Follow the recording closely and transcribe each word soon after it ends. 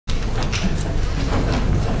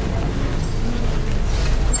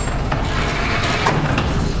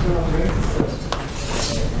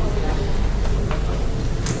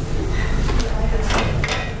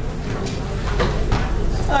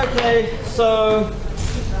so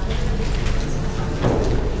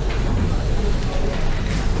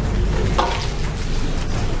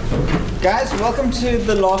guys, welcome to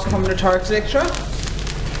the last Combinatorics lecture.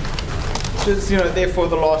 Which is, therefore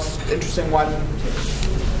the last interesting one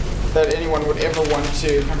that anyone would ever want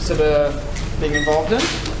to consider being involved in.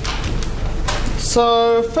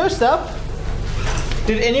 So first up,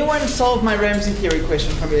 did anyone solve my Ramsey theory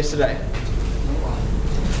question from yesterday?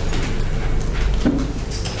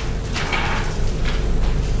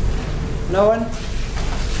 No one?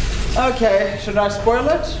 Okay, should I spoil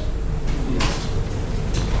it?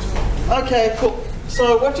 Okay, cool.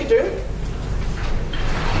 So what you do,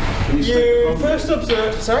 you first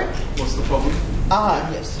observe, sorry? What's the problem? Ah,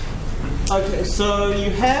 yes. Okay, so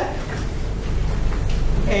you have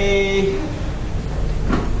a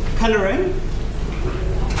coloring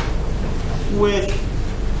with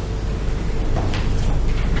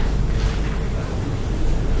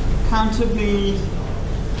countably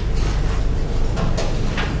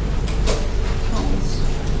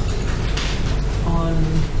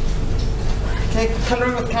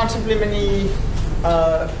coloring with countably many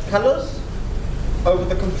colors over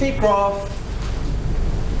the complete graph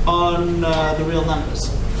on the real numbers.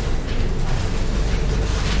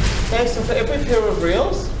 Okay, so for every pair of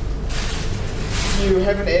reals, you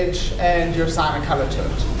have an edge and you assign a color to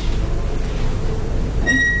it.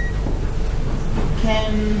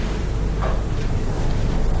 Okay.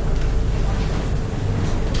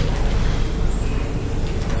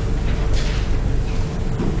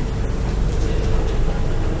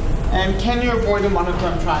 And can you avoid a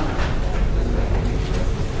monochrome triangle?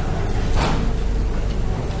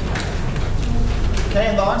 Okay,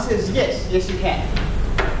 and the answer is yes. Yes, you can.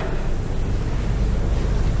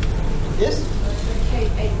 Yes?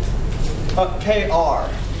 K8. KR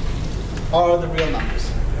are the real numbers.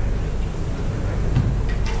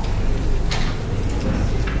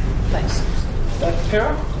 Thanks. That's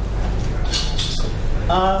clear?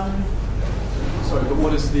 Sorry, but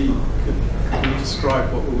what is the... Can you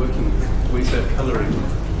describe what we're working with? We said colouring.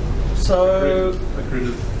 So... A grid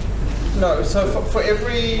of... No, so for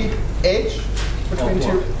every edge between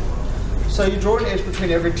two... So you draw an edge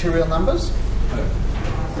between every two real numbers. Oh.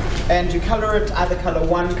 And you colour it either colour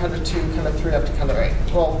 1, colour 2, colour 3 up to colour 8.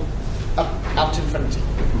 Well, up to infinity.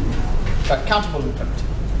 But countable infinity.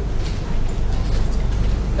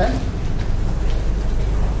 Okay?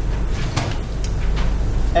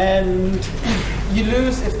 And you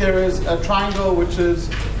lose if there is a triangle which is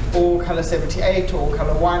all colour 78, or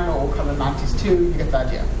colour 1, or colour 92. You get the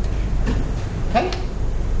idea. Okay?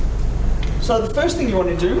 So the first thing you want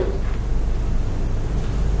to do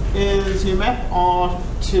is you map R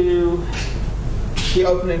to the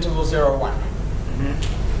open interval 0, 1.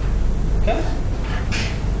 Okay?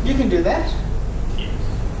 You can do that.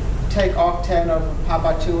 Take arctan over pi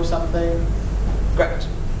by 2 or something. Great.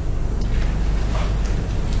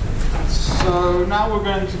 So now we're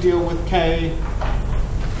going to deal with K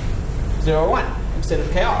 0, 1 instead of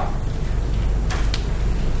KR.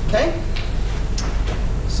 Okay?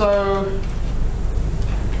 So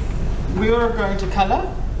we are going to color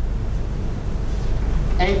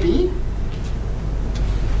AB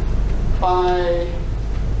by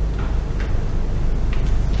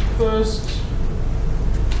first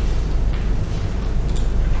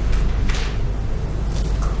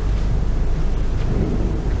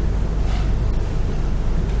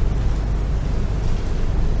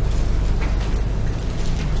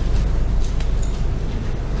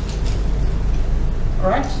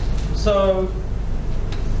Alright, so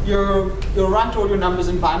you'll write all your numbers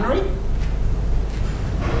in binary.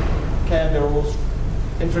 Okay, and they're all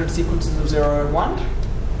infinite sequences of 0 and 1.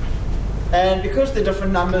 And because they're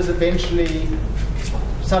different numbers, eventually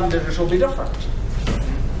some digits will be different.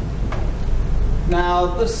 Now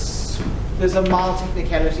there's a mild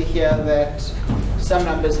technicality here that some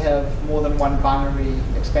numbers have more than one binary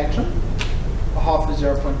expansion. A half is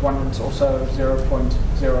 0.1 and it's also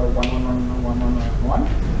 0.01111111.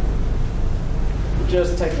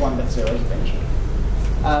 Just take one that's zeros eventually.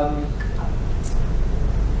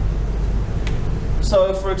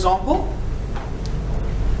 So for example,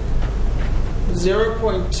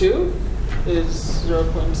 0.2 is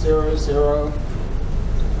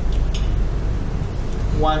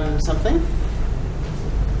 0.0001 something.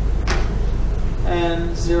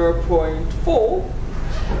 And 0.4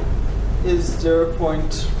 is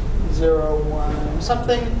 0.01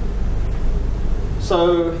 something.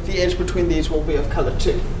 So the edge between these will be of color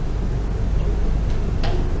 2.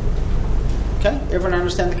 Okay, everyone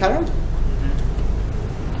understand the color?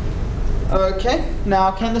 Okay,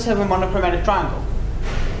 now can this have a monochromatic triangle?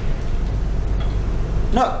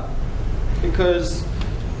 No. Because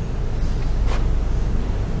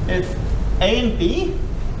if A and B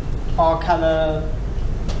are color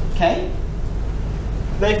K,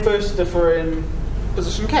 they first differ in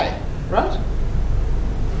position K, right?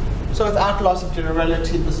 So without loss of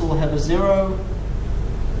generality, this will have a 0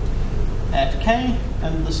 at K,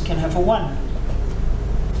 and this can have a 1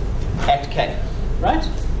 at K, right?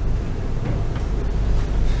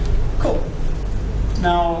 Cool.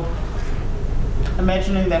 Now,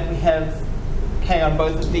 imagining that we have K on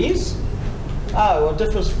both of these, well, it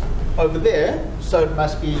differs over there, so it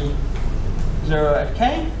must be 0 at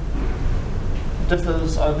K. It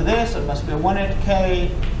differs over there, so it must be a 1 at K,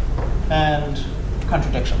 and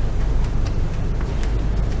contradiction.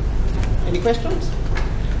 Any questions?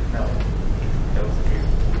 No. That was good.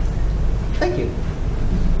 Thank you.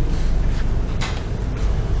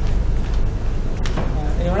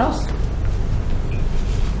 Anyone else?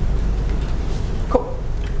 Cool.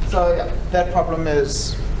 So yeah, that problem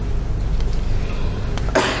is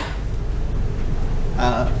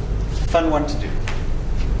a fun one to do.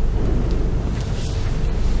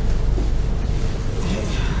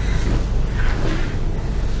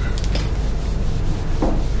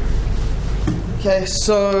 Okay,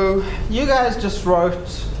 so you guys just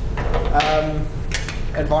wrote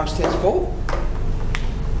advanced test 4.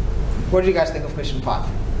 What do you guys think of question 5?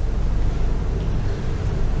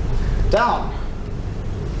 Down.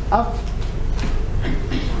 Up.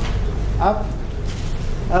 Up.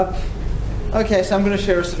 Up. Okay, so I'm going to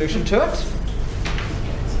share a solution to it.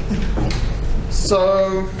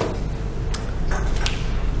 So,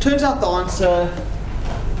 turns out the answer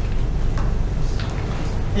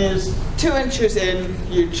is 2 n choose n,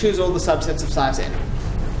 you choose all the subsets of size n.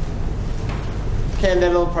 Okay, and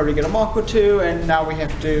that'll probably get a mark or 2, and now we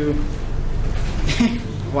have to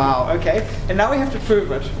wow, okay. And now we have to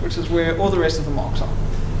prove it, which is where all the rest of the marks are.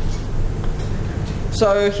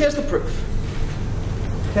 So here's the proof.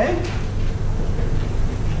 Okay?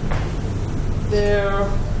 There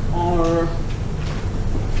are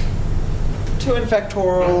 2 n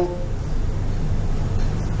factorial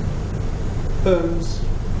perms.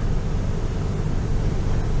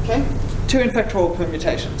 Okay? 2 n factorial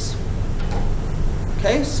permutations.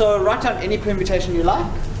 Okay, so write down any permutation you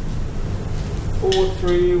like. 4,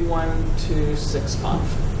 3, 1, 2, 6, 5.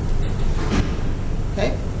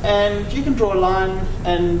 Okay, and you can draw a line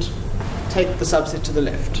and take the subset to the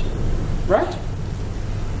left, right?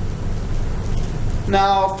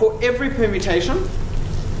 Now, for every permutation,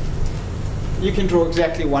 you can draw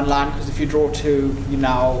exactly one line, because if you draw 2, you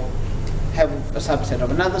now have a subset of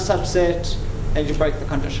another subset, and you break the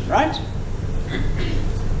condition, right?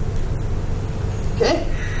 Okay.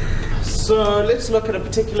 So let's look at a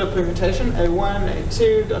particular permutation, A1,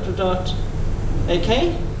 A2, dot, dot, dot,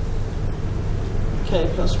 AK, K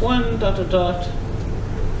plus 1, dot, dot, dot,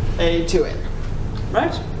 A2n,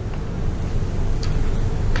 right?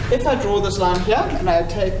 If I draw this line here, and I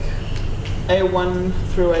take A1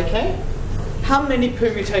 through AK, how many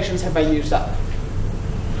permutations have I used up?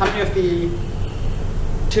 How many of the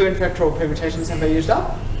 2 n factorial permutations have I used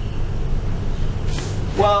up?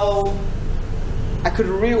 Well, I could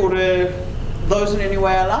reorder those in any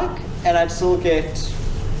way I like, and I'd still get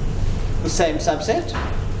the same subset.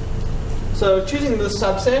 So choosing this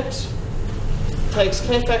subset takes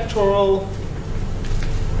k factorial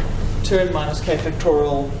 2n minus k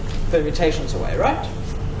factorial permutations away, right?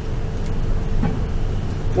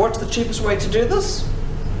 What's the cheapest way to do this?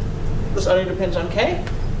 This only depends on k,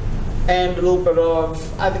 and a little bit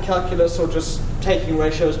of either calculus or just taking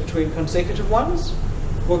ratios between consecutive ones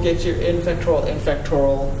will get you n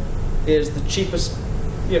factorial is the cheapest,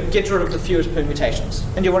 get rid of the fewest permutations.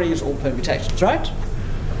 And you want to use all permutations, right?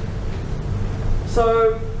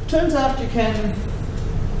 So, turns out you can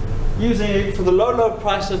use it for the low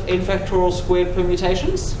price of n factorial squared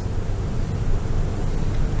permutations.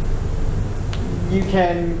 You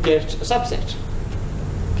can get a subset.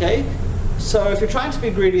 Okay? So if you're trying to be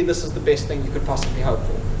greedy, this is the best thing you could possibly hope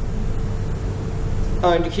for.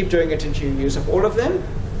 Oh, and you keep doing it until you use up all of them.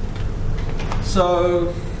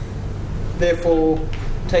 So, therefore,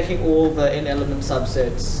 taking all the n element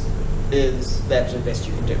subsets is the absolute best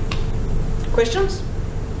you can do. Questions?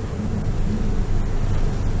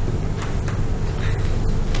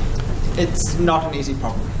 It's not an easy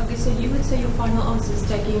problem. Okay, so you would say your final answer is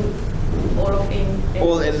taking all of n?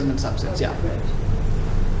 All element subsets, yeah. Great.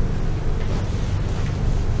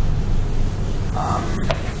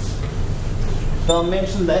 I'll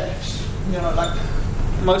mention that, like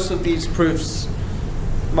most of these proofs,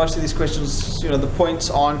 most of these questions, the points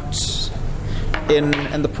aren't in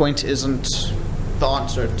and the point isn't the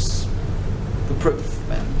answer, it's the proof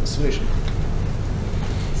and the solution.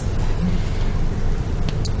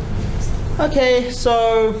 Okay,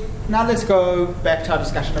 so now let's go back to our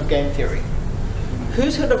discussion of game theory.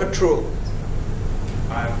 Who's heard of a truel?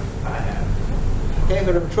 I have. Okay,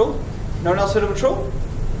 heard of a truel? No one else heard of a truel?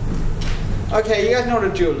 Okay, you guys know what a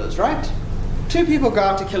duel is, right? Two people go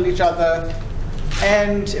out to kill each other,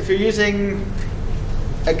 and if you're using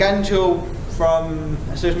a gun duel from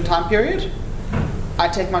a certain time period, I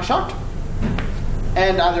take my shot,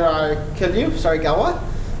 and either I kill you, sorry Galwa,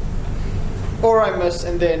 or I miss,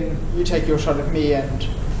 and then you take your shot at me, and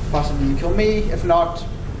possibly you kill me. If not,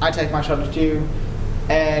 I take my shot at you,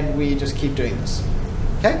 and we just keep doing this.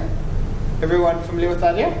 Okay? Everyone familiar with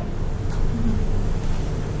that idea?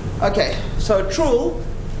 Okay, so a truel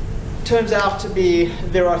turns out to be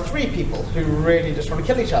there are three people who really just want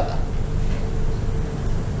to kill each other.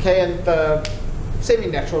 Okay, and the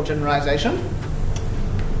semi-natural generalization.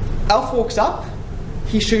 Alf walks up,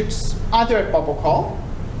 he shoots either at Bob or Carl,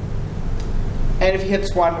 and if he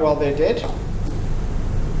hits one, well, they're dead.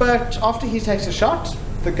 But after he takes a shot,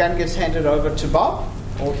 the gun gets handed over to Bob,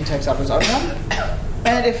 or he takes out his own gun,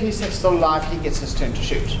 and if he's still alive, he gets his turn to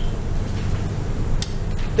shoot.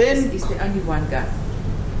 Then, Is there only one gun?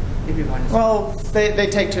 Everyone is. well, they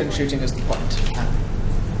take turns shooting is the point.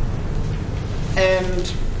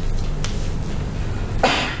 And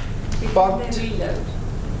Bob, Then reload.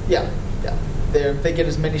 yeah. They get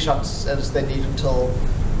as many shots as they need until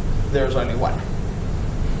there's only one.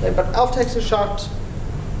 Okay, but Alf takes a shot,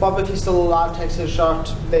 Bob, if he's still alive, takes his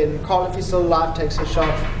shot, then Carl, if he's still alive, takes his shot,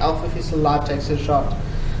 Alf, if he's still alive, takes his shot,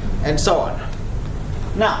 and so on.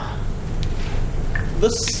 Now,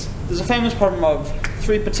 there's a famous problem of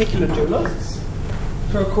three particular duelists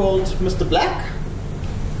who are called Mr. Black,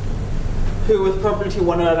 who with probability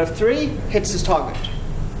 1 out of 3 hits his target.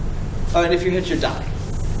 Oh, and if you hit, you die.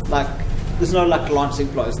 Like, there's no like lancing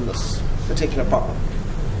blows in this particular problem.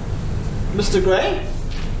 Mr. Gray,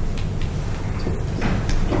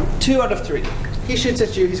 2 out of 3. He shoots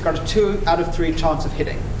at you, he's got a 2 out of 3 chance of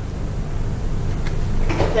hitting.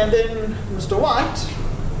 And then Mr. White,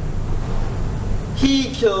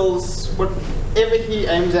 he kills whatever he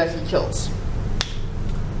aims at, he kills.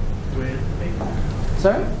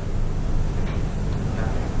 Sorry?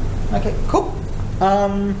 Okay, cool.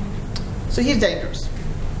 So he's dangerous.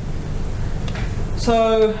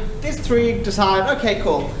 So these three decide, okay,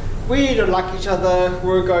 cool. We don't like each other,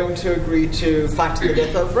 we're going to agree to fight to the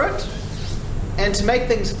death over it. And to make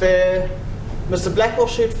things fair, Mr. Black will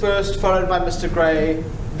shoot first, followed by Mr. Grey,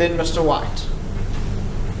 then Mr. White.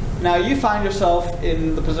 Now you find yourself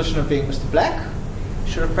in the position of being Mr. Black.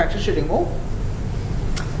 Should have practiced shooting more.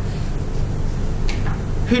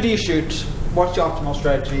 Who do you shoot? What's your optimal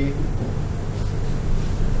strategy?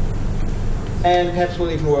 And perhaps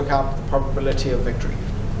we'll even work out the probability of victory.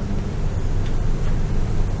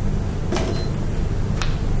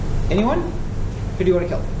 Anyone? Who do you want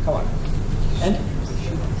to kill? Come on. And?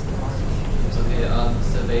 Okay,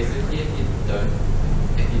 so basically if you don't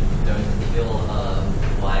kill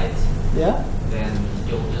White, Yeah? then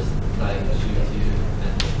he'll just like shoot you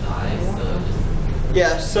and die. So just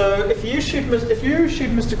Yeah, so if you shoot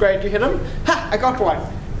Mr. Gray and you hit him, ha! I got one!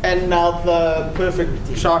 And now the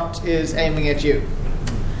perfect shot is aiming at you.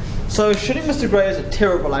 So shooting Mr. Gray is a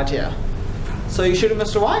terrible idea. So you shoot at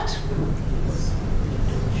Mr. White?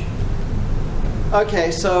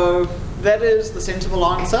 Okay, so that is the sensible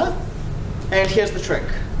answer. And here's the trick.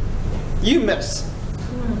 You miss.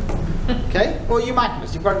 Okay? Well, you might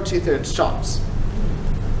miss. You've got a 2/3 chance.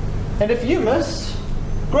 And if you miss,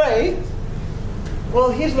 Gray,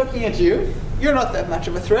 well, he's looking at you. You're not that much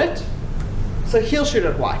of a threat. So he'll shoot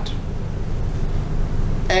at White.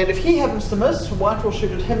 And if he happens to miss, White will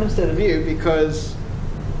shoot at him instead of you because,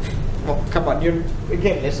 well, come on, you're,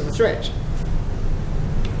 again, less of a threat.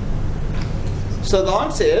 So the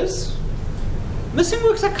answer is, missing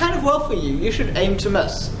works out kind of well for you. You should aim to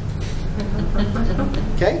miss.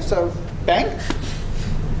 Okay, so bang.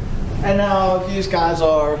 And now these guys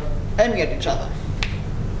are aiming at each other.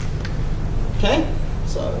 Okay,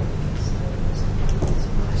 so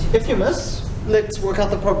if you miss, let's work out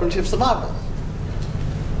the probability of survival.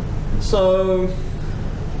 So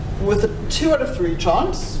with a 2 out of 3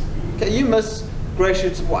 chance, okay, you miss, Gray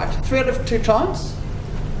shoots at White. 3 out of 2 chance,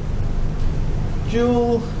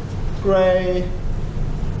 Jewel, Gray,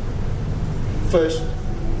 first.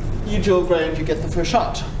 You duel Gray and you get the first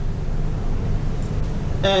shot.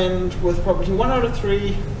 And with probability 1 out of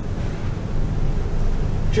 3,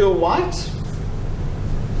 duel White.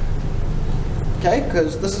 Okay,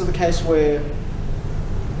 because this is the case where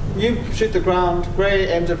you shoot the ground, Gray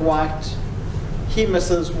aims at White, he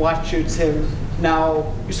misses, White shoots him.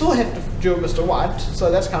 Now, you still have to duel Mr. White,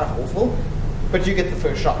 so that's kind of awful, but you get the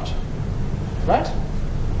first shot. right?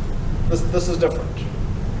 This is different.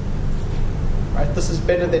 Right? This is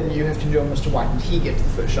better than you have to do on Mr. White and he gets the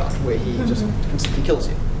first shot where he just instantly kills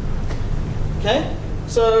you. Okay?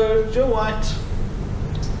 So Joe White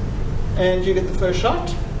and you get the first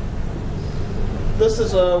shot. This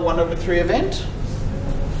is a 1/3 event.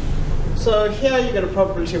 So here you get a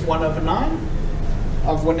probability of 1/9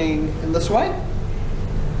 of winning in this way.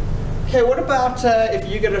 Okay, what about if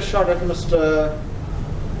you get a shot at the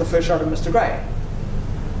first shot at Mr. Gray?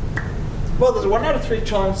 Well, there's a 1/3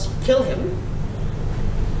 chance to kill him,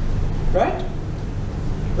 right?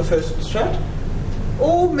 The first shot.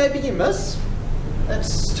 Or maybe you miss.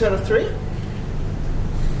 That's 2/3.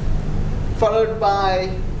 Followed by,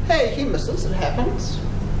 hey, he misses, it happens.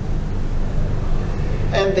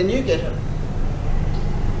 And then you get him,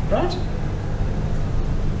 right?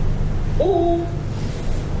 Or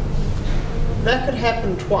that could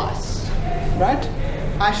happen twice, right?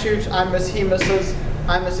 I shoot, I miss, he misses,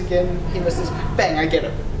 I miss again, he misses, bang, I get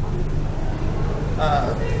him.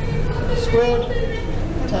 Squared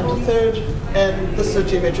times a third, and this is a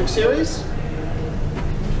geometric series,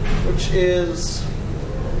 which is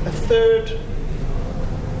a third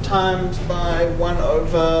times by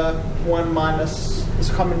 1/1 minus this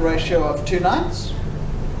common ratio of 2/9.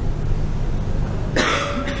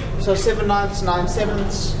 So 7/9,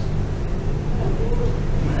 9/7.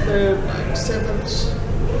 Third 9/7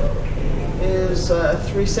 is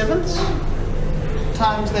 3/7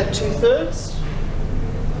 times that 2/3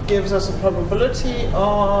 gives us a probability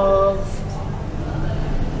of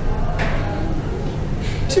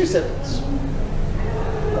 2/7.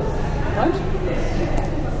 Right?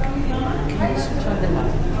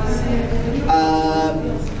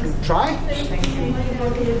 Try.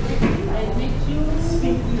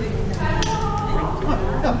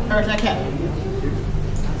 Oh, no, I can.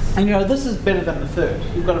 And this is better than the third.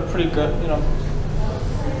 You've got a pretty good,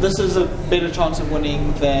 this is a better chance of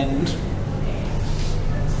winning than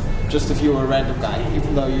just if you were a random guy,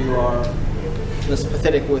 even though you are this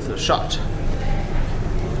pathetic worthless shot.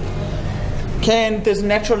 Okay, and there's a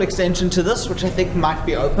natural extension to this, which I think might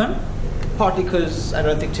be open, partly because I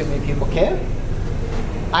don't think too many people care.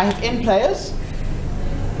 I have N players,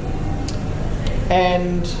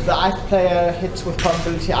 and the ith player hits with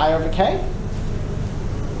probability I/k,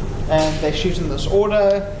 and they shoot in this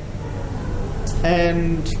order,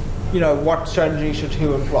 and what strategy should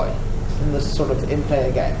who employ in this sort of N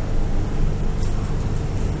player game.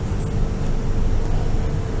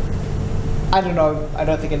 I don't know, I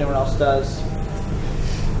don't think anyone else does.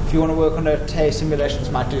 If you want to work on it, hey, simulations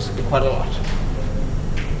might do quite a lot.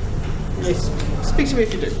 Yes, speak to me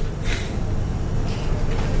if you do.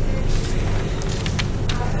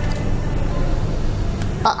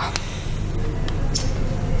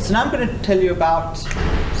 So now I'm going to tell you about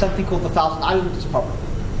something called the Thousand Islanders problem.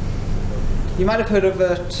 You might have heard of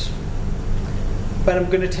it, but I'm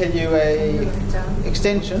going to tell you a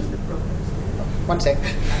extension. One sec.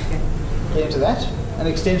 Get into that. An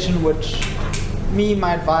extension which me,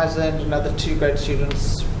 my advisor, and another 2 grad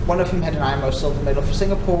students, one of whom had an IMO silver medal for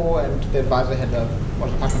Singapore, and the advisor had a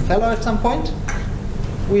Platinum Fellow at some point.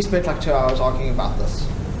 We spent like 2 hours arguing about this,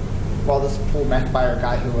 while this poor Mac Bayer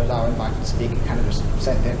guy who was our invited speaker kind of just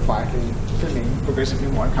sat there quietly, feeling progressively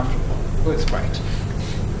more uncomfortable. It was great.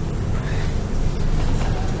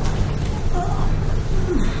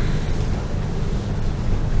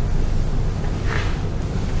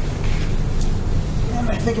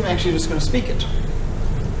 I think I'm actually just going to speak it.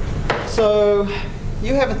 So,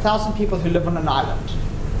 you have 1,000 people who live on an island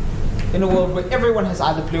in a world where everyone has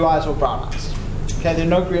either blue eyes or brown eyes. Okay, there are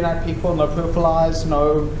no green-eyed people, no purple eyes,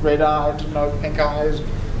 no red-eyed, no pink eyes,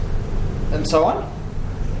 and so on.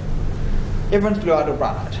 Everyone's blue-eyed or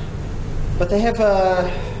brown-eyed. But they have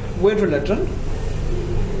a weird religion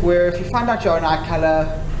where if you find out your own eye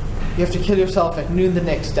color, you have to kill yourself at noon the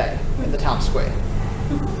next day in the town square.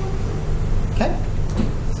 Okay?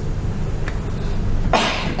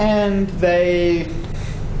 And they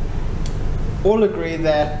all agree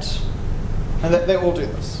that, and they all do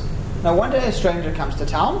this. Now one day a stranger comes to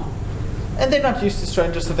town, and they're not used to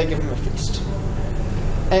strangers, so they give him a feast.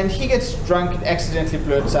 And he gets drunk and accidentally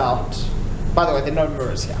blurts out, by the way, there are no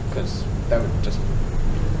mirrors here, because they would just,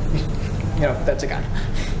 that's a gun.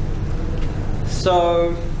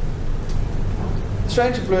 So, the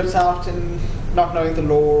stranger blurts out in not knowing the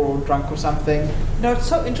law or drunk or something, it's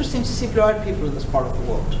so interesting to see blue-eyed people in this part of the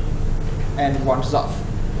world, and wanders off.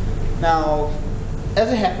 Now, as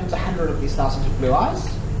it happens, 100 of these 1,000 have blue eyes,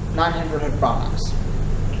 900 have brown eyes.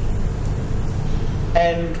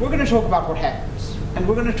 And we're going to talk about what happens. And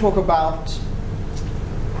we're going to talk about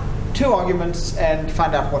two arguments and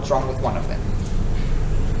find out what's wrong with one of them.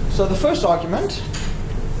 So the first argument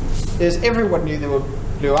is everyone knew there were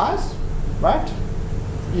blue eyes, right?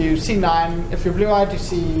 You see if you're blue-eyed, you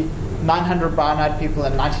see 900 brown-eyed people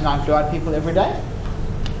and 99 blue-eyed people every day.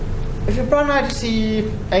 If you're brown-eyed, you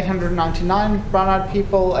see 899 brown-eyed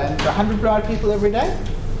people and 100 blue-eyed people every day.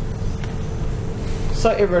 So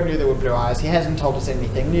everyone knew there were blue eyes. He hasn't told us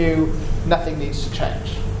anything new. Nothing needs to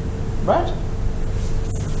change, right?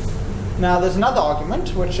 Now there's another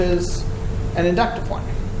argument, which is an inductive one.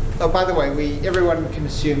 Oh, by the way, everyone can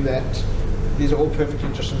assume that these are all perfect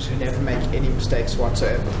logicians who never make any mistakes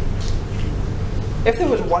whatsoever. If there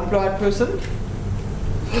was one blue-eyed person,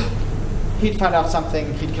 he'd find out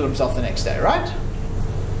something, he'd kill himself the next day, right?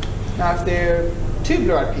 Now if there are two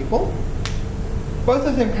blue-eyed people, both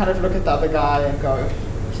of them kind of look at the other guy and go,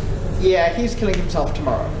 yeah, he's killing himself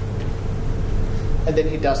tomorrow. And then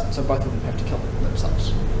he doesn't, so both of them have to kill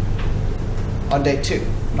themselves. On day 2,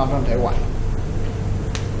 not on day 1.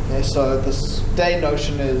 Okay, so this day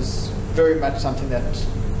notion is very much something that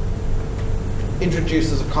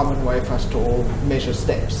introduces a common way for us to all measure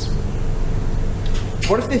steps.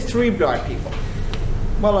 What if there are 3 blue-eyed people?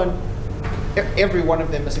 Well, every one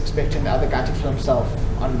of them is expecting the other guy to kill himself,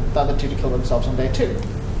 the other 2 to kill themselves on day 2.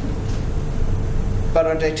 But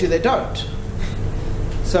on day 2 they don't.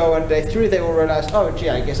 So on day 3 they will realize, oh gee,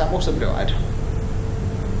 I guess I'm also blue-eyed.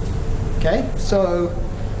 Okay, so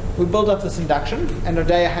we build up this induction, and on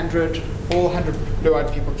day 100, all 100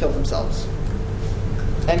 blue-eyed people kill themselves.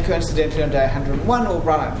 And coincidentally on day 101, all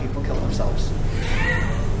brown-eyed people kill themselves.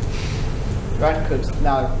 Right, because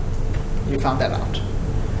now you found that out.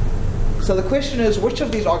 So the question is, which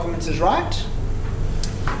of these arguments is right,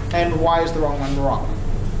 and why is the wrong one wrong?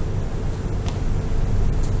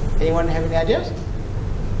 Anyone have any ideas?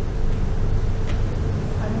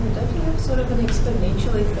 Don't you have sort of an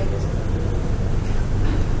exponential effect?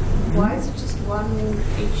 Why is it just one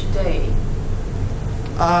each day?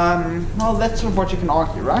 Well, that's sort of what you can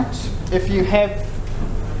argue, right? If you have,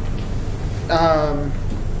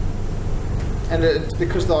 and it's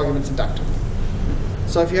because the argument's inductive.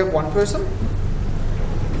 So if you have one person,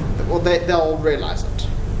 well, they'll realize it.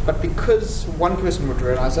 But because one person would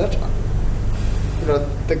realize it, you know,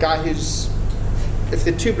 the guy who's, if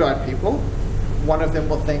they're 2 blue-eyed people, one of them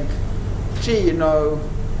will think, gee, you know,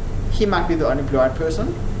 he might be the only blue-eyed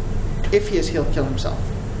person. If he is, he'll kill himself.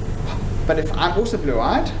 But if I'm also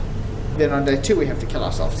blue-eyed, then on day 2 we have to kill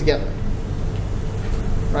ourselves together.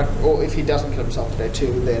 Right? Or if he doesn't kill himself on day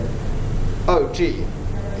 2, then, oh gee,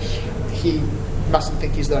 he mustn't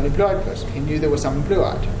think he's the only blue-eyed person. He knew there was someone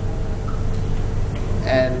blue-eyed.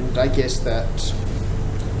 And I guess that,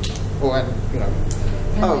 and you know,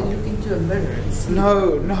 Can we look into a mirror and see?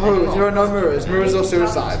 No, there are no mirrors. Mirrors are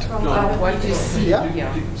suicide. What you see? Yeah.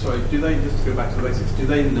 Do they, just to go back to the basics, do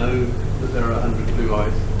they know that there are 100 blue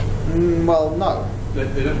eyes? Well, no.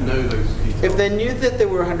 They don't know those details. If they knew that there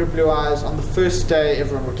were 100 blue eyes, on the first day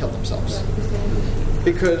everyone would kill themselves.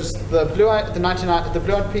 Because the blue-eyed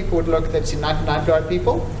people would look, they'd see 99 blue-eyed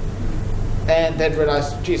people, and they'd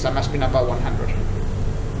realize, geez, I must be number 100.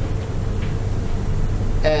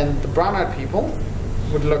 And the brown-eyed people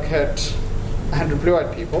would look at 100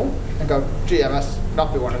 blue-eyed people and go, gee, I must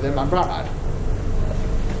not be one of them, I'm brown-eyed.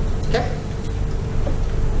 Okay?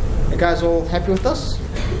 You guys all happy with this?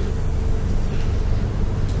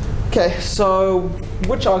 Okay, so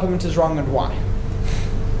which argument is wrong and why?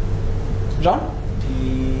 John?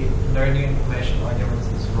 The no new information argument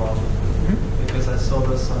is wrong because I saw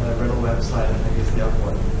this on a Riddle website and I guess the other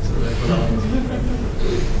one. So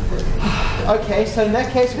Okay, so in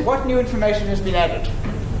that case, what new information has been added?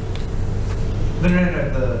 No.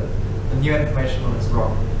 The new information one is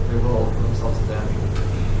wrong. They will all put themselves down.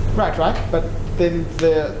 Right. But then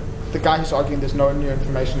the guy who's arguing there's no new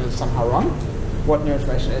information is somehow wrong. What new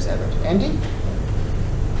information is added? Andy?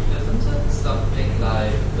 Isn't it something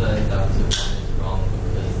like the inductive one is wrong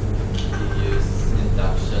because you use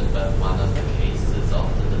induction, but one of the cases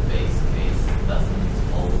after the base case doesn't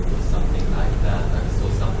hold or something like that? I saw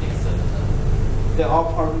something similar. There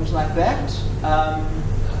are problems like that.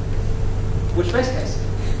 Which base case?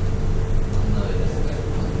 No, it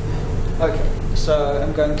isn't. Okay, so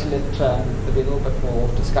I'm going to let there be a little bit more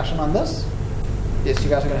discussion on this. Yes, you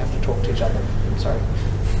guys are going to have to talk to each other. I'm sorry.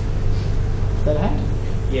 Is that a hand?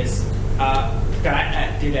 Yes.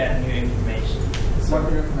 Guy did add new information. What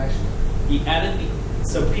new information? He added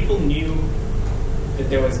so people knew that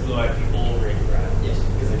there was blue-eyed people already, right? Yes.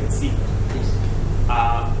 Because they could see them. Yes.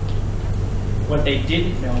 What they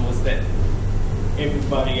didn't know was that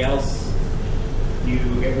everybody else knew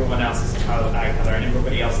everyone else's eye color, and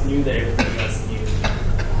everybody else knew that everybody else knew.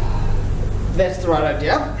 That's the right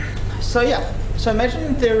idea. So yeah, so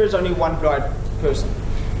imagine there is only one blue-eyed person.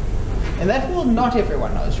 And that will not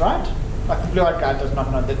everyone knows, right? Like the blue-eyed guy does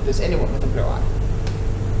not know that there's anyone with a blue eye.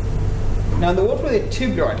 Now in the world where there are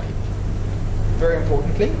two blue-eyed people, very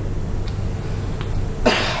importantly,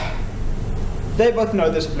 they both know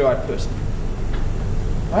there's a blue-eyed person,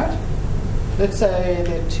 right? Let's say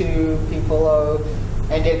there are two people,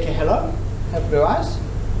 Andy and Kahelo, have blue eyes.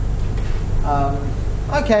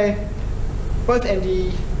 Okay, both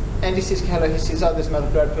Andy sees Kahelo, he sees, oh, there's another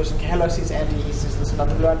blue-eyed person. Kahelo sees Andy, he sees there's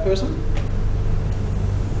another blue-eyed person.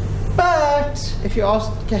 But if you ask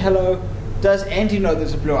Kahelo, does Andy know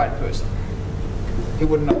there's a blue-eyed person? He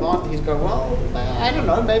wouldn't know the answer. He'd go, well, I don't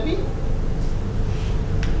know, maybe.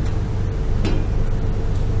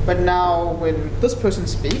 But now when this person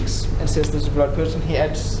speaks and says there's a blue-eyed person, he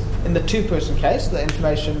adds, in the two-person case, the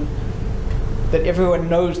information that everyone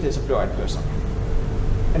knows there's a blue-eyed person.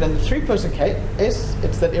 And in the three-person case,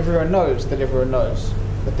 it's that everyone knows that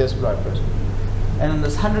there's a blue-eyed person. And in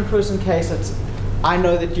this 100-person case, it's I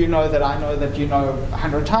know that you know that I know that you know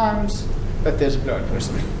 100 times, but there's a blue-eyed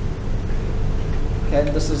person. Okay, and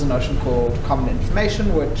this is a notion called common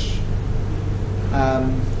information, which,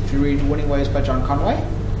 if you read Winning Ways by John Conway,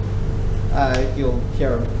 you'll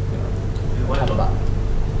hear talk about.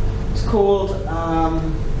 It's called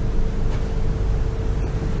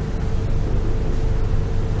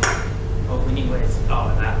Winning Ways.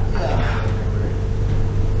 Oh, that. Yeah.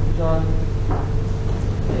 John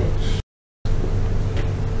H.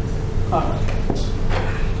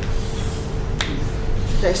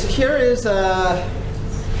 Okay, so here is so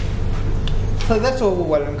that's all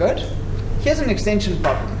well and good. Here's an extension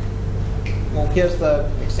problem. Well, here's the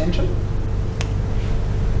extension.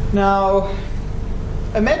 Now,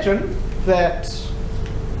 imagine that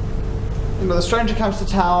the stranger comes to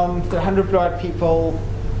town, there are 100 blue-eyed people,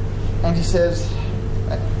 and he says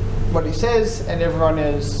what he says, and everyone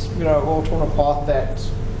is, all torn apart that,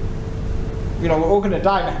 we're all going to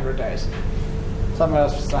die in 100 days. Someone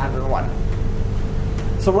else is 101.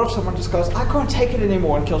 So what if someone just goes, I can't take it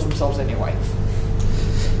anymore, and kills themselves anyway?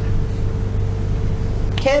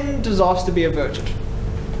 Can disaster be averted?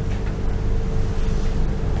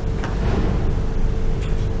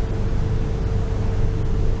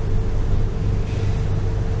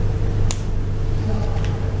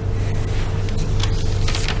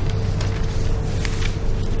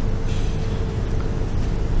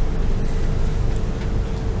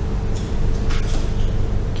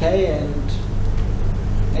 Okay, and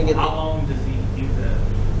again, How long does he do that?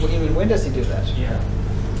 what do you mean, when does he do that? Yeah.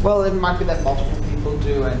 Well, it might be that multiple people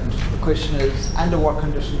do, and the question is, under what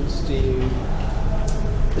conditions do you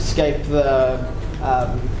escape the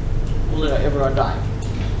everyone dying?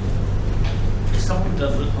 If someone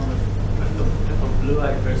does it on if a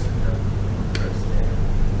blue-eyed person does it on the first day.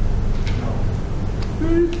 No.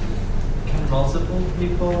 Can multiple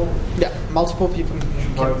people Yeah, multiple people.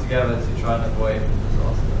 work together to try and avoid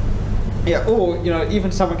disaster? Yeah, or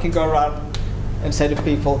even someone can go around and say to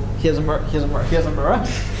people, "Here's a mirror. Here's a mirror. Here's a mirror."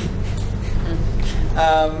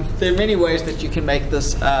 There are many ways that you can make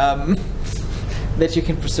this, that you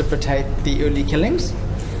can precipitate the early killings.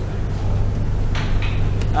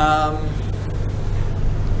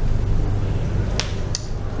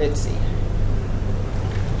 Let's see.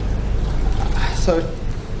 So,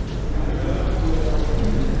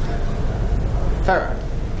 Farah.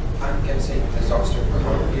 I'm going to say disaster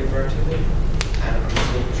can't be averted, and I'm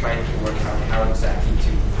still trying to work out how exactly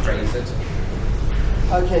to phrase it.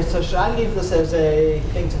 Okay, so should I leave this as a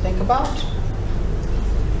thing to think about?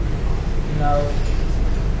 No.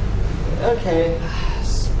 Okay,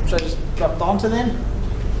 should I just drop the answer then?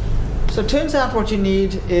 So it turns out what you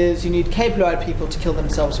need is K blue-eyed people to kill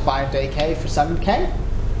themselves by day K for some K,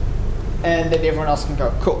 and then everyone else can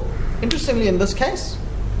go, cool. Interestingly, in this case,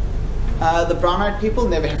 the brown-eyed people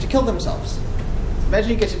never have to kill themselves. Imagine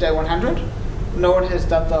you get to day 100, no one has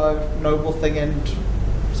done the noble thing and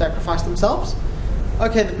sacrificed themselves.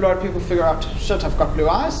 Okay, the blue-eyed people figure out, shit, I've got blue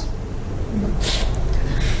eyes.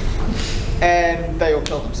 And they all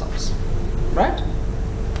kill themselves, right?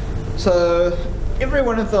 So every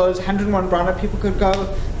one of those 101 brown-eyed people could go,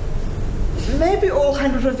 maybe all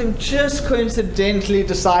 100 of them just coincidentally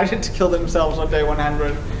decided to kill themselves on day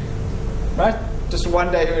 100, right? Just one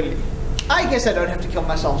day early. I guess I don't have to kill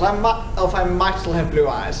myself. I might still have blue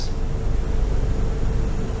eyes.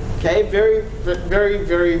 Okay, very, very,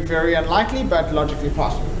 very, very unlikely, but logically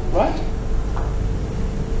possible, right?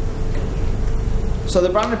 So the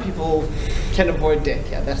brown people can avoid death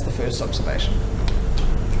here. That's the first observation.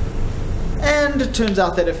 And it turns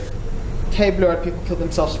out that if K blue-eyed people kill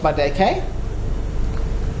themselves by day K,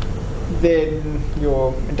 then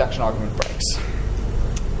your induction argument breaks.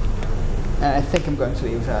 And I think I'm going to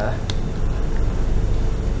leave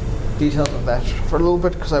details of that for a little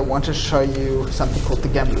bit because I want to show you something called the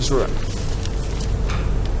Gambler's Ruin.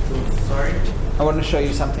 Sorry? I want to show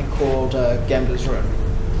you something called Gambler's Ruin.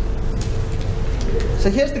 So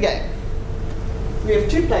here's the game. We have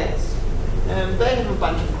two players, and they have a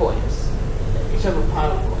bunch of coins. Each have a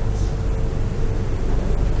pile of coins.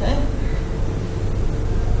 Okay?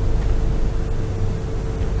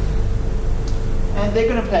 And they're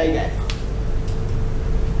going to play a game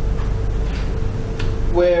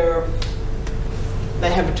where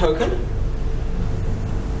they have a token.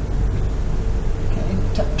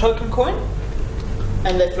 Okay, token coin,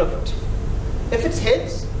 and they flip it. If it's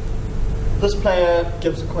heads, this player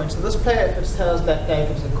gives a coin to this player. If it's tails, that player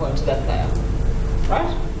gives a coin to that player.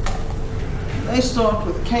 Right? They start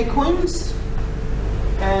with K coins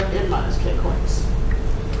and N minus K coins.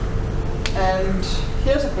 And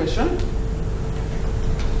here's a question.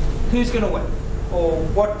 Who's going to win? Or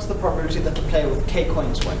what's the probability that the player with K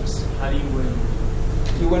coins wins? How do you win?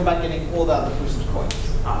 You win by getting all the other person's coins.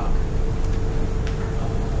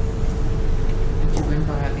 You win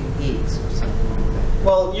by having heads or something like that.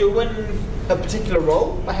 Well, you win a particular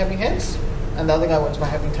roll by having heads, and the other guy wins by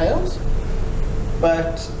having tails.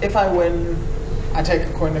 But if I win, I take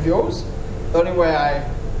a coin of yours. The only way I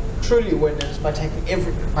truly win is by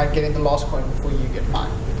getting the last coin before you get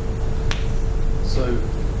mine. So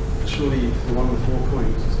surely the one with more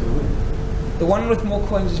coins is going to win. The one with more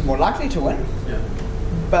coins is more likely to win, Yeah.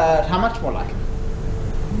 but how much more likely?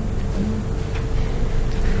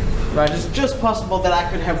 Right, it's just possible that I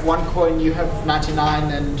could have one coin, you have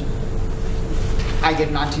 99, and I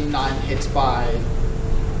get 99 hits by,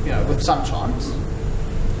 with some chance.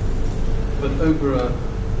 But over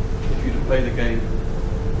if you play the game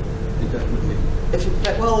indefinitely. If you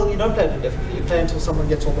play, well, you don't play it indefinitely. You play until someone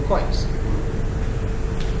gets all the coins.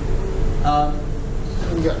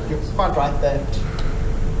 You're quite right that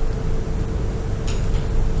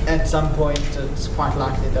at some point it's quite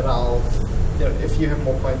likely that if you have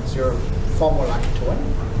more coins, you're far more likely to win.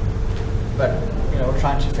 But we're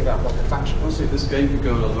trying to figure out what the function is. Honestly, this game could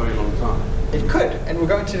go on a very long time. It could, and we're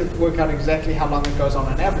going to work out exactly how long it goes on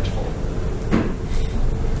average for.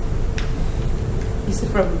 Is the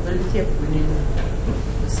probability of winning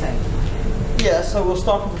the same? Yeah, so we'll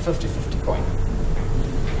start with a 50-50 coin.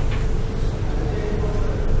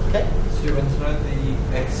 Okay? So you want to know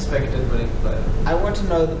the expected winning player. I want to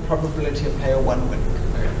know the probability of player 1 winning.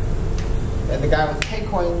 Okay. And the guy with K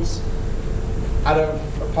coins, out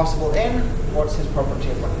of a possible N, what's his probability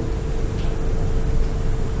of winning?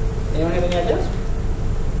 Anyone have any ideas?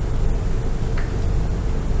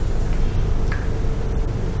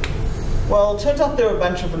 Well, it turns out there are a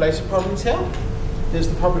bunch of related problems here. There's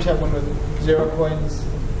the probability of one with 0 coins,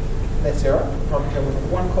 that's 0. The probability of one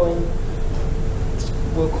with 1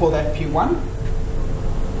 coin, we'll call that P1.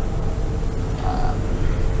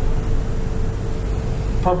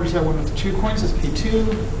 Probability of one with 2 coins is P2,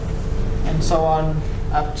 and so on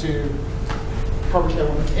up to probability of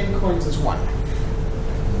one with N coins is 1.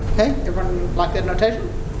 Okay, everyone like that notation?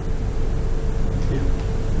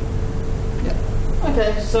 Yeah.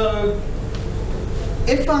 Okay, so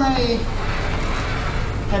if I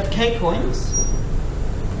have K coins,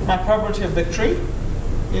 my probability of victory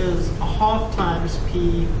is a half times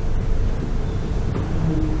P.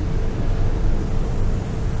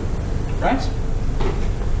 Right?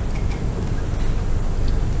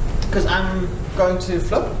 Because I'm going to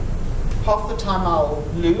flip. Half the time I'll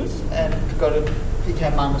lose and go to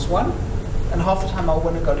PK minus 1, and half the time I'll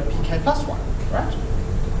win and go to PK plus 1, right?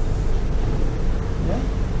 Yeah?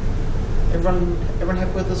 Everyone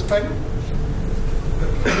happy with this equation?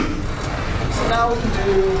 So now we can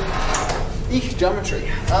do each geometry.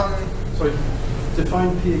 Sorry,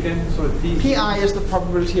 define P again. Sorry, P. PI is the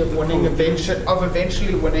probability of winning,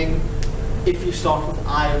 eventually winning, if you start with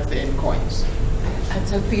I of the N coins. And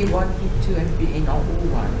so P1, P2, and Pn are all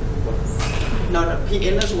 1. No,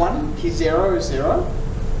 Pn is 1, P0 is 0.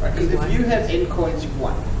 Right? Because if you have N coins, you've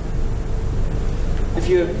won. If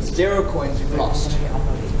you have 0 coins, you've lost.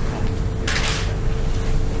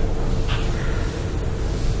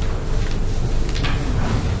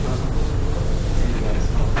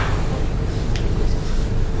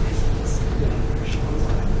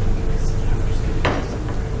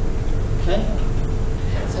 Okay?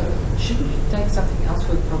 So shouldn't you take something else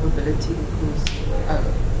with probability because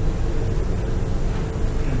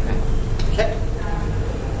Okay.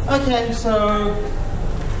 Okay, so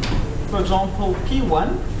for example,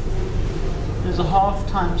 P1 is a half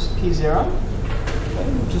times P0, okay,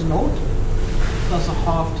 which is 0. plus a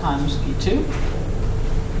half times P2.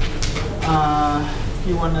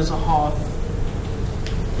 P1 is a half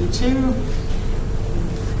P2.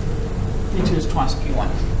 P2 is twice P1.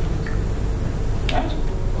 Right?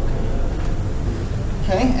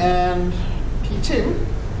 Okay, and P2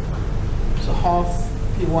 is a half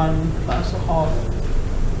P1 plus a half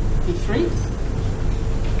P3.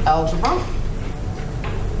 Algebra.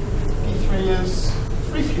 P3 is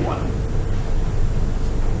 3P1.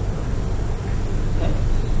 Okay.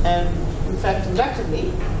 And in fact,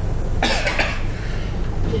 inductively,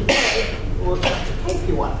 P2 works out to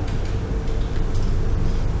KP1.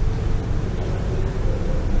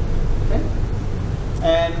 Okay.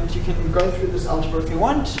 And you can go through this algebra if you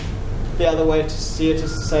want. The other way to see it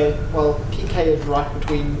is to say, well, pk is right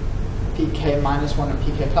between pk minus 1 and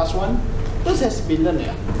pk plus 1. This has to be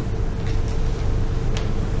linear.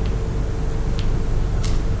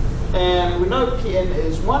 And we know Pn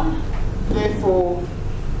is 1, therefore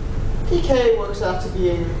pk works out to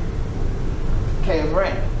being k over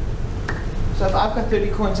n. So if I've got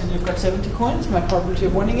 30 coins and you've got 70 coins, my probability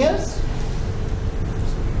of winning is?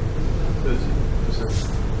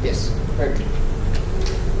 30%. Yes, very good.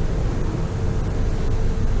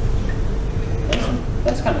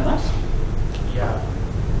 That's kind of nice. Yeah.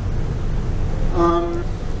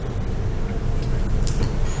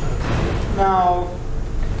 Now,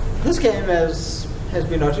 this game has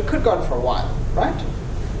been noted. It could go on for a while, right?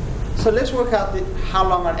 So let's work out how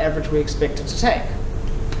long on average we expect it to take.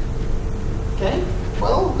 Okay,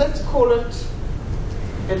 well, let's call it,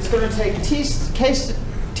 it's going to take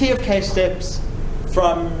t of k steps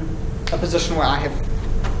from a position where I have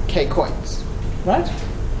k coins, right?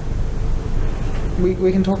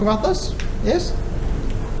 We can talk about this, yes?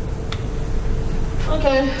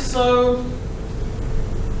 Okay, so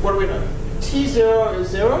what do we know? T0 is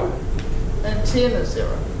 0 and Tn is 0,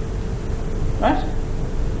 right?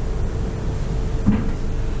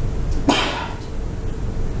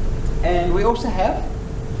 And we also have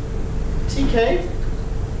Tk.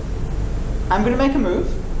 I'm going to make a move.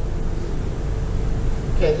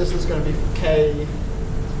 Okay, this is going to be k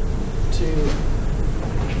to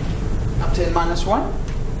up to n minus 1.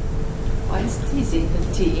 Why is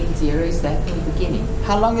T in 0? Is that in the beginning?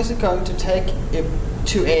 How long is it going to take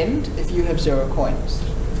to end if you have 0 coins?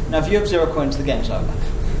 Now, if you have 0 coins, the game's over.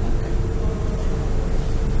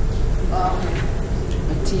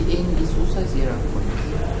 But Tn is also 0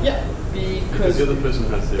 coins. Yeah, Because the other person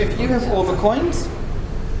has 0. if you have all the coins,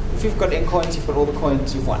 if you've got n coins, you've got all the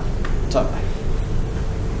coins, you've won. It's over.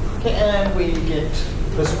 Okay, and we get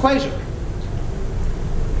this equation.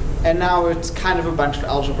 And now it's kind of a bunch of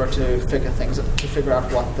algebra to figure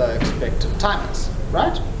out what the expected time is,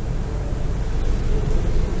 right?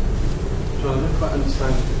 John, I don't quite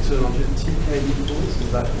understand the terminology. TK equals,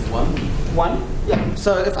 is that 1? 1? Yeah.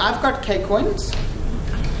 So if I've got k coins,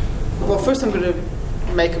 well, first I'm going to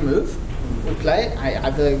make a move. We play.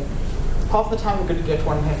 Half the time we're going to get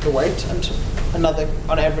one and have to wait until another,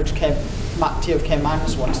 on average, t of k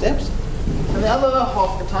minus 1 steps. And the other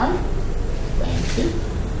half the time, thank you,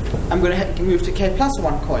 I'm going to move to k plus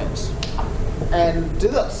 1 coins and do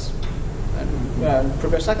this. And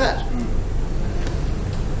progress like that.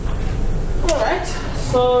 Alright,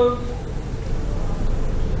 so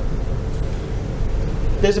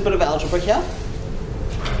there's a bit of algebra here.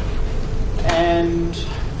 And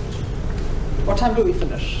what time do we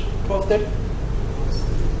finish? 12:30?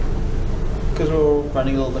 Because we're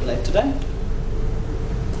running a little bit late today.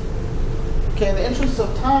 Okay, in the interest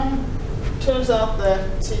of time, turns out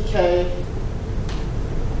that Tk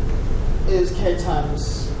is k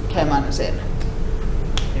times k minus n.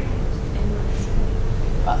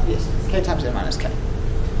 Yes, k times n minus k.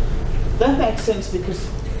 That makes sense because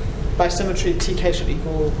by symmetry, Tk should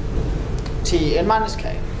equal Tn minus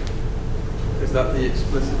k. Is that the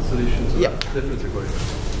explicit solution to that difference equation?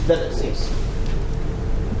 That is, yes.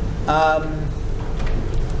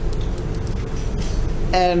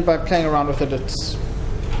 And by playing around with it, it's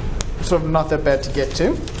sort of not that bad to get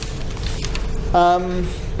to.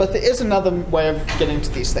 But there is another way of getting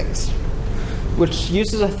to these things, which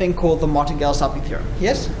uses a thing called the Martingale-Selby theorem.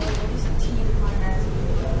 Yes?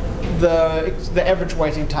 The average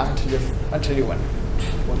waiting time until you win.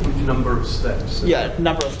 What would the number of steps? Yeah,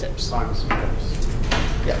 number of steps. Time steps.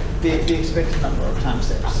 Yeah, the expected number of time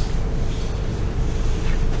steps.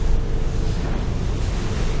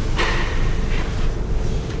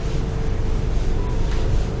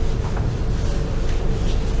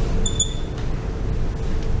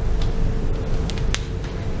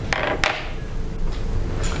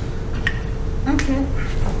 Okay.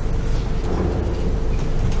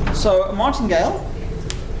 So a martingale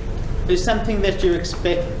is something that you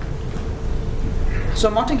expect. So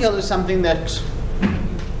a martingale is something that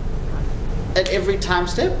at every time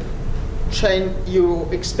step you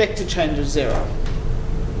expect to change to 0.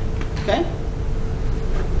 Okay?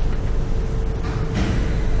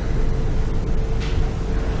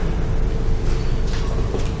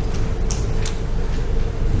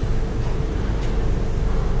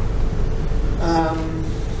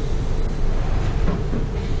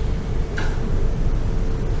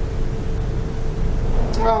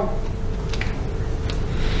 Well,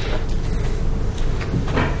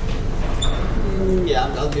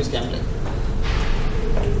 yeah, I'll use gambling.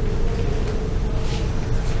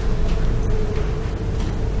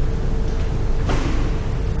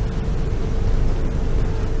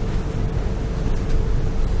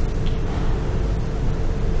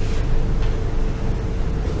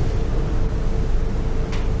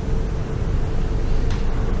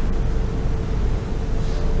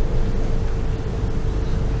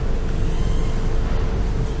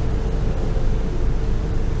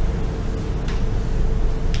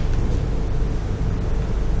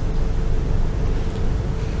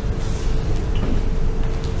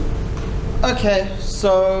 Okay,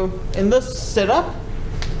 so in this setup,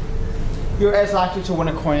 you're as likely to win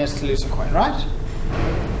a coin as to lose a coin, right?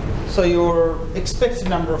 So your expected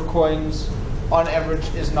number of coins on average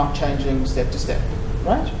is not changing step to step,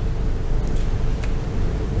 right?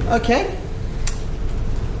 Okay,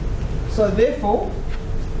 so therefore,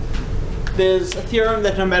 there's a theorem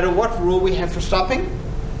that no matter what rule we have for stopping,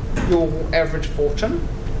 your average fortune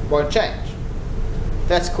won't change.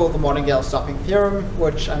 That's called the martingale stopping theorem,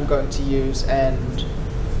 which I'm going to use and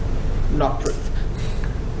not prove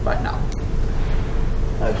right now.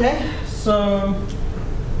 Okay, so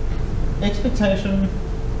expectation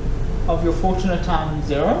of your fortune at time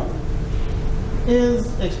 0 is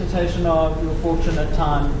expectation of your fortune at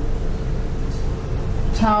time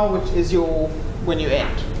tau, which is your when you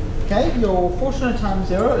end. Okay, your fortune at time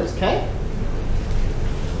 0 is k,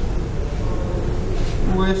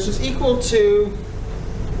 which is equal to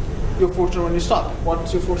your fortune when you stop.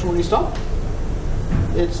 What's your fortune when you stop?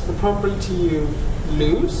 It's the probability you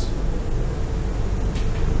lose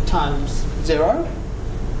times 0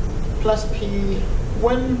 plus p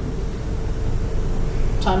win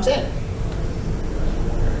times n.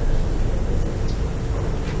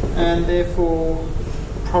 And therefore,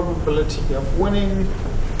 probability of winning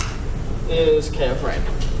is k of rain.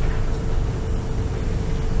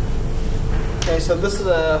 Okay, so this is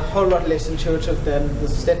a whole lot less intuitive than the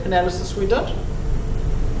step analysis we did,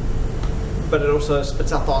 but it also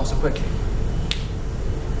spits out the answer quickly.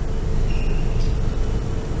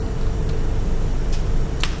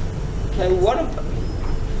 Okay, what about,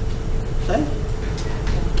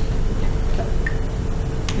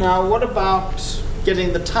 now what about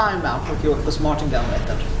getting the time out with this martingale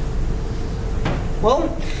method?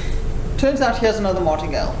 Well, turns out here's another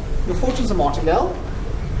martingale. Your fortune's a martingale.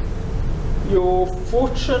 Your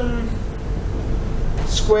fortune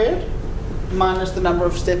squared minus the number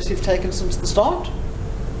of steps you've taken since the start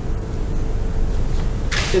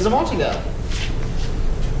is a martingale.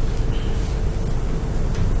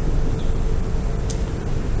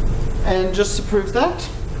 And just to prove that,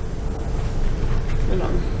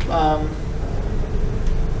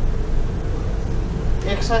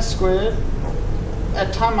 xi squared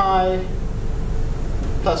at time I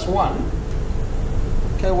plus 1.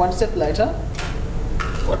 Okay, one step later,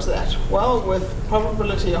 what's that? Well, with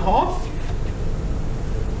probability a half,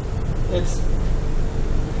 it's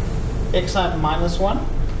xi minus 1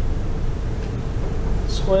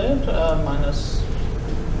 squared minus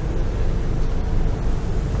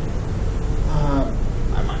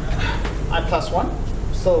I plus 1.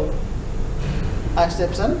 So I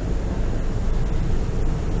steps in.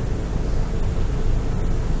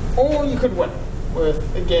 Or you could win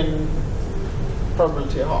with, again,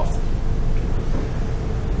 probability a half.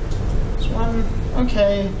 This one,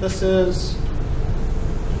 okay, this is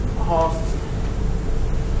a half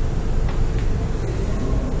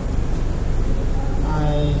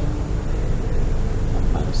I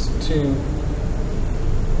minus 2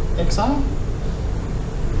 xi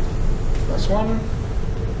plus 1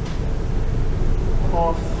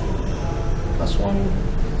 half plus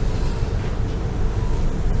 1 .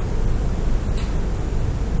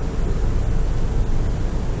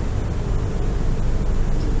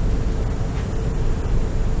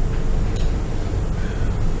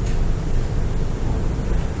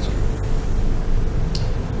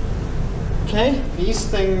 Okay, these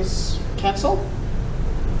things cancel.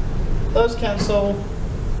 Those cancel.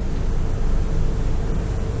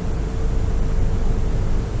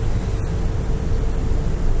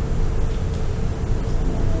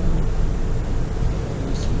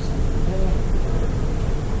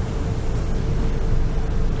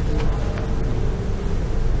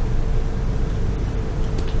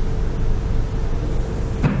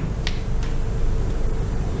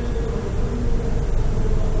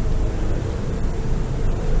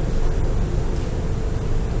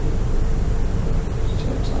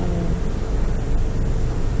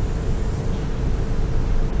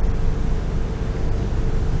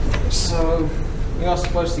 You are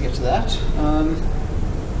supposed to get to that.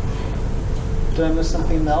 Did I miss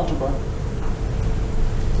something in the algebra?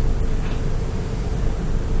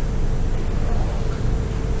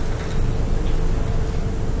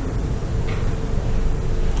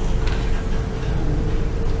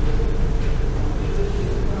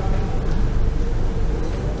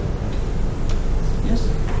 Yes?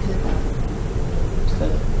 Is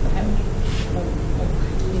that the hand?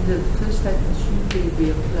 In the first statement, should there be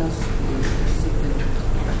a plus in the second?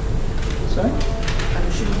 Sorry?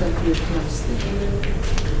 Shouldn't that be a plus then?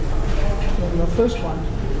 In the first one?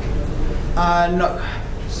 No.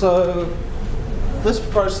 So this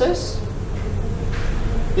process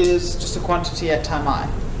is just a quantity at time I.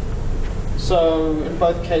 So in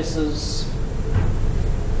both cases,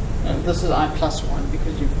 this is I plus 1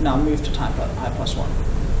 because you've now moved to time I plus 1.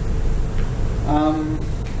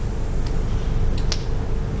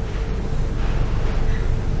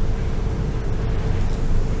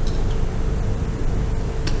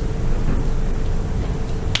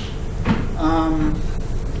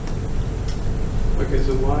 Okay,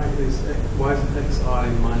 so why is xi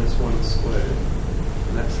minus 1 squared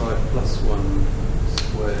and xi plus 1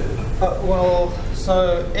 squared? Well,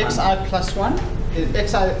 so xi plus 1, xi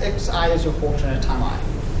is your fortune at time I.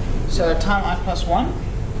 So at time I plus 1,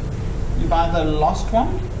 you've either lost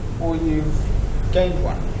 1 or you've gained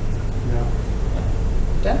 1. Yeah.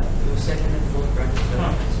 Dan? Your second and fourth brackets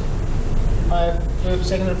don't cancel. My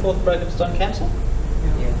second and fourth brackets don't cancel?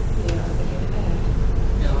 Yeah. Yeah, I think it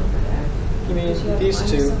No. Give me Because you have these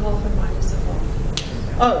minus two. a half and minus a half.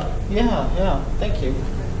 Oh, yeah, thank you.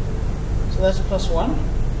 So that's plus 1,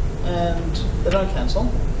 and they don't cancel.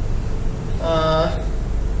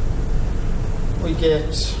 We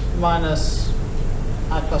get minus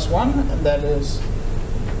I plus 1, and that is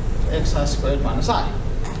xi squared minus I.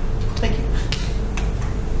 Thank you.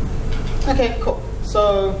 Okay, cool.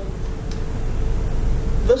 So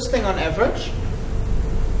this thing on average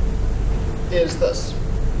is this.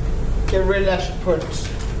 Okay, really I should put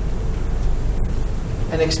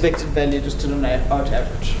an expected value just to denote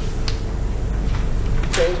average.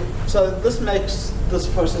 Okay, so this makes this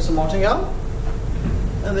process a martingale,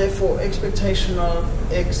 and therefore expectation of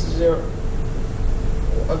x0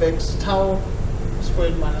 of x tau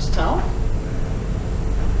squared minus tau,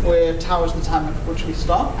 where tau is the time at which we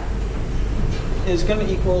stop, is going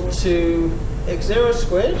to equal to x0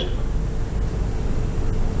 squared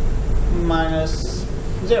minus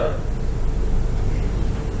 0.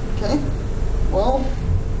 Okay, well,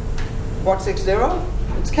 what's x0?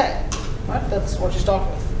 It's k, right? That's what you start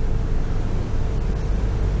with.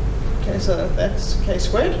 Okay, so that's k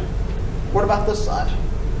squared. What about this side?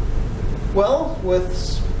 Well, with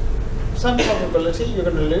some probability, you're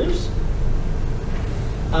going to lose.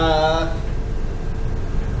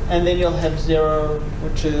 And then you'll have 0,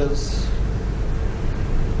 which is,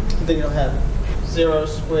 then you'll have 0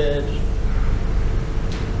 squared,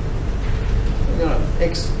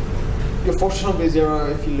 x, your fortune will be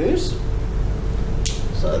 0 if you lose.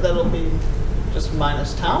 So that'll be just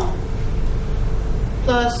minus tau,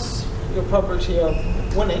 plus your probability of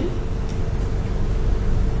winning,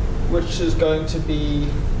 which is going to be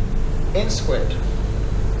n squared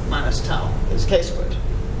minus tau, is k squared.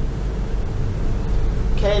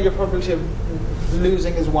 Okay, your probability of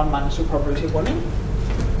losing is 1 minus your probability of winning.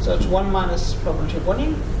 So it's 1 minus probability of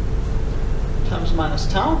winning times minus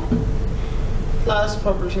tau plus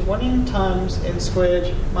probability of winning times n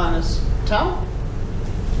squared minus tau.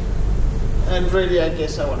 And really, I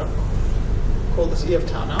guess I want to call this E of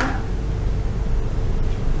tau now,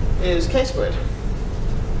 is k squared.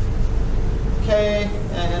 Okay,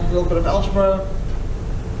 and a little bit of algebra.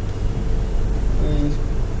 We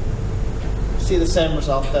see the same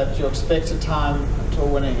result, that your expected time until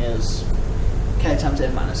winning is k times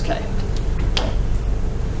n minus k.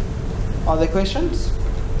 Are there questions?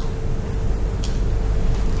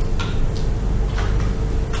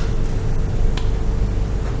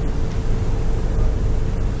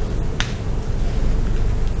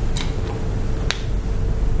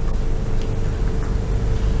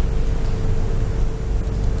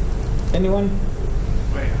 Anyone?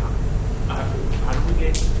 Wait, how do we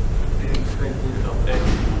get the expected of x?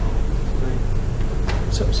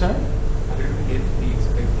 Sorry? How do we get the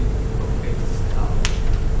expected of x?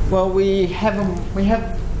 Well, we have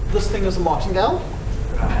this thing as a martingale,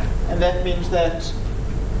 Right. and that means that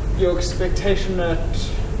your expectation at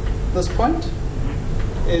this point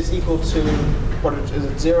is equal to, what is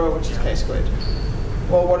it, 0, which is k squared.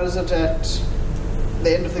 Well, what is it at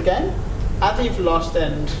the end of the game? Either you've lost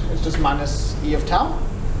and it's just minus E of tau,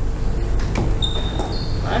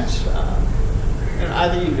 right? And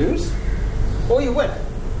either you lose, or you win.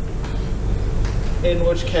 In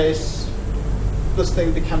which case, this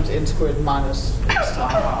thing becomes n squared minus x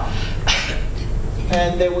time.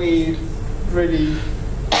 And then we really,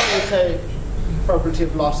 let's say, probability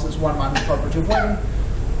of loss is 1 minus probability of win.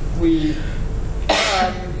 We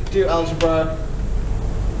do algebra.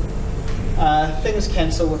 Things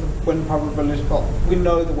cancel with win probability. Well, we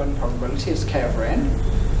know the win probability is k over n,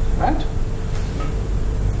 right?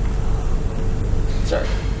 Sorry.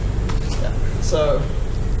 Yeah. So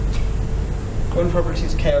win probability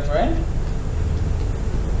is k over n,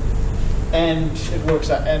 and it works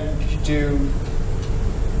out. And you do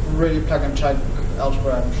really plug and chug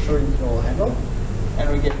algebra. I'm sure you can all handle, and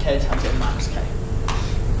we get k times n minus k.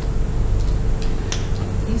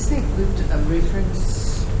 Is there good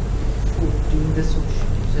reference for doing this, or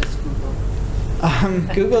should you just Google?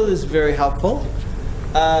 Google is very helpful.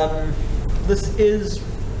 This is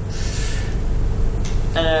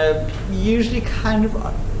usually kind of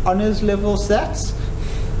honors level stats.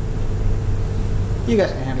 You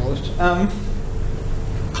guys can handle it.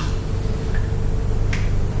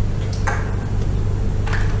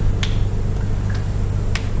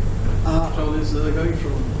 John, is going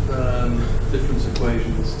from difference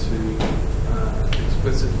equations to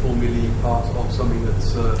explicit formulae part of something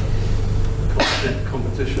that's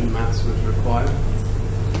competition maths would require?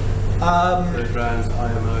 Programs,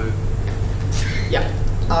 IMO. Yeah.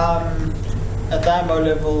 At the IMO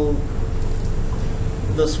level,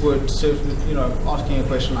 this would certainly, asking a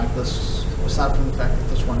question like this, aside from the fact that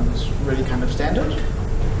this one is really kind of standard,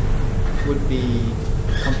 would be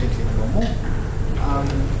completely normal.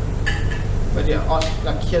 But yeah,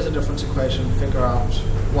 like here's a difference equation, figure out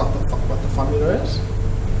what the formula is.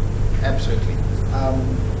 Absolutely.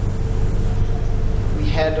 We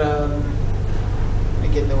had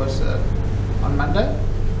again there was on Monday.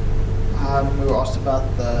 We were asked about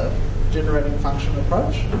the generating function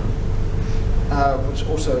approach, which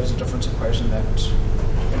also is a difference equation that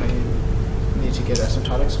you need to get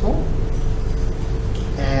asymptotics for.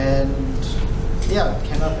 And yeah, it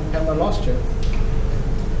came up in Pamela last year.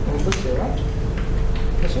 Or this year, right?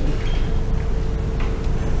 This year?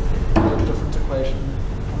 A different equation.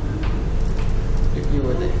 If you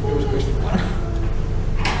were there, it was question 1.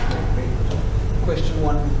 Question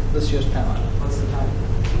 1, this year's Pamela. What's the time?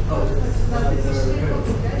 Oh,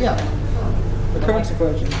 Yeah. The current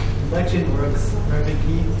equation. Induction works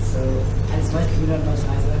perfectly, so as much as we don't know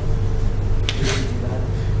either, we can do that.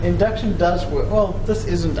 Induction does work. Well, this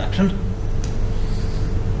is induction.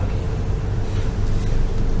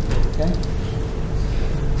 Okay.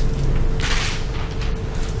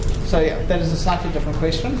 So yeah, that is a slightly different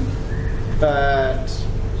question, but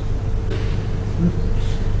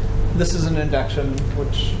this is an induction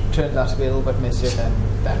which turns out to be a little bit messier than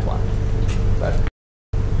that one. But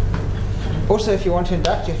also, if you want to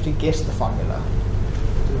induct, you have to guess the formula.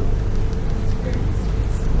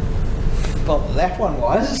 Well, that one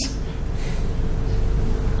was.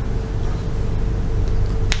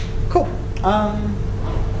 Cool.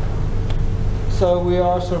 So we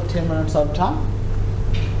are sort of 10 minutes over time.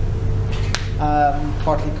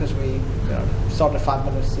 Partly because we started 5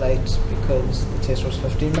 minutes late because the test was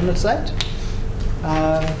 15 minutes late.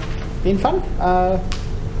 Been fun.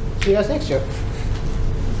 See you guys next year.